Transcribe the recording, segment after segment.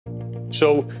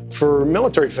So for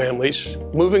military families,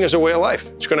 moving is a way of life.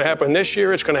 It's going to happen this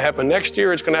year, it's going to happen next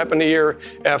year, it's going to happen the year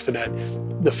after that.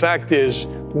 The fact is,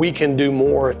 we can do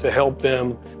more to help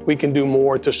them. We can do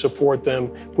more to support them.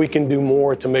 We can do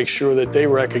more to make sure that they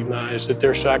recognize that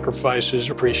their sacrifice is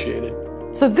appreciated.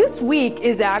 So this week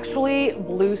is actually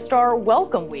Blue Star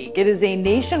Welcome Week. It is a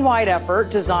nationwide effort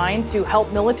designed to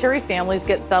help military families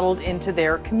get settled into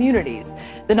their communities.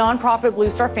 The nonprofit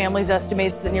Blue Star Families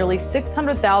estimates that nearly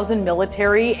 600,000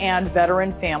 military and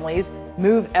veteran families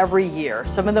move every year,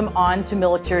 some of them on to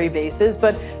military bases,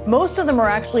 but most of them are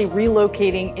actually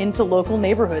relocating into local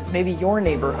neighborhoods, maybe your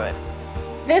neighborhood.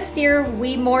 This year,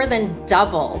 we more than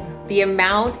doubled the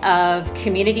amount of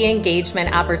community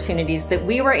engagement opportunities that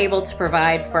we were able to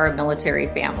provide for our military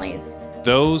families.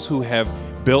 Those who have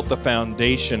built the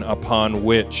foundation upon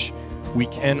which we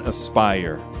can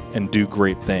aspire and do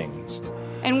great things.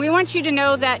 And we want you to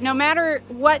know that no matter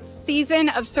what season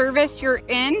of service you're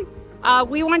in,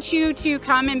 we want you to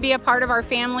come and be a part of our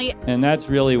family. And that's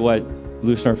really what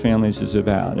Blue Star Families is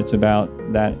about. It's about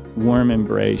that warm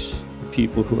embrace of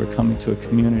people who are coming to a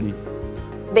community.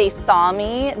 They saw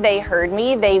me, they heard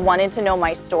me, they wanted to know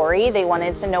my story, they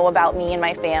wanted to know about me and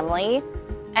my family.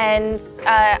 And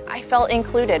I felt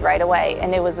included right away,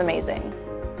 and it was amazing.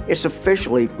 It's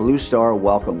officially Blue Star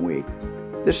Welcome Week.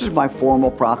 This is my formal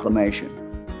proclamation.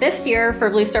 This year for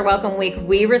Blue Star Welcome Week,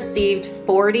 we received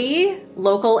 40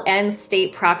 local and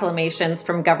state proclamations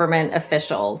from government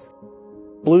officials.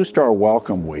 Blue Star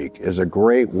Welcome Week is a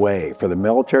great way for the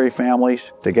military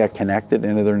families to get connected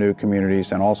into their new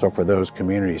communities, and also for those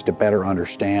communities to better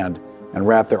understand and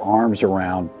wrap their arms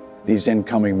around these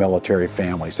incoming military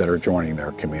families that are joining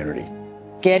their community.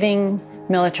 Getting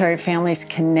military families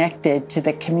connected to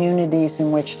the communities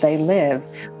in which they live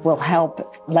will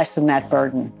help lessen that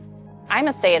burden. I'm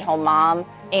a stay-at-home mom,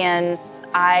 and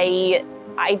I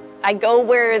go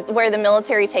where the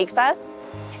military takes us.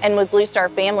 And with Blue Star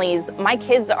Families, my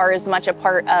kids are as much a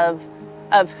part of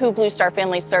who Blue Star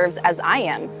Families serves as I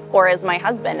am, or as my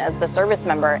husband, as the service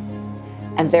member.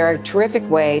 And they're a terrific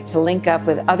way to link up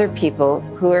with other people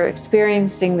who are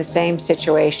experiencing the same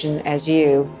situation as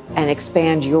you and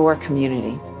expand your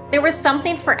community. There was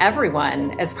something for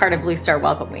everyone as part of Blue Star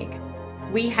Welcome Week.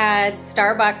 We had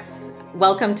Starbucks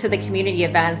Welcome to the Community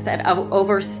events at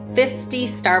over 50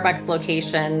 Starbucks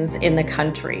locations in the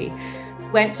country.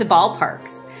 Went to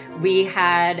ballparks. We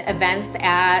had events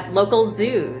at local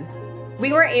zoos.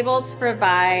 We were able to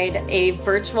provide a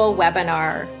virtual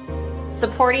webinar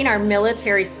supporting our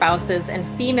military spouses and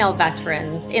female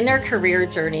veterans in their career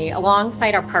journey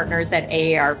alongside our partners at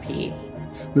AARP.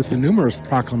 With the numerous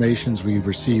proclamations we've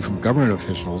received from government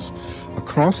officials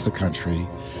across the country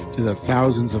to the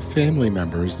thousands of family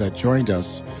members that joined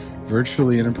us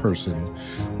virtually and in person,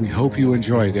 we hope you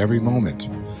enjoyed every moment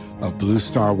of Blue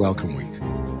Star Welcome Week.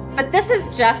 But this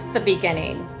is just the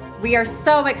beginning. We are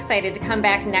so excited to come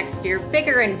back next year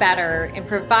bigger and better in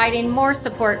providing more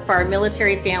support for our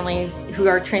military families who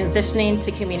are transitioning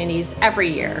to communities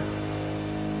every year.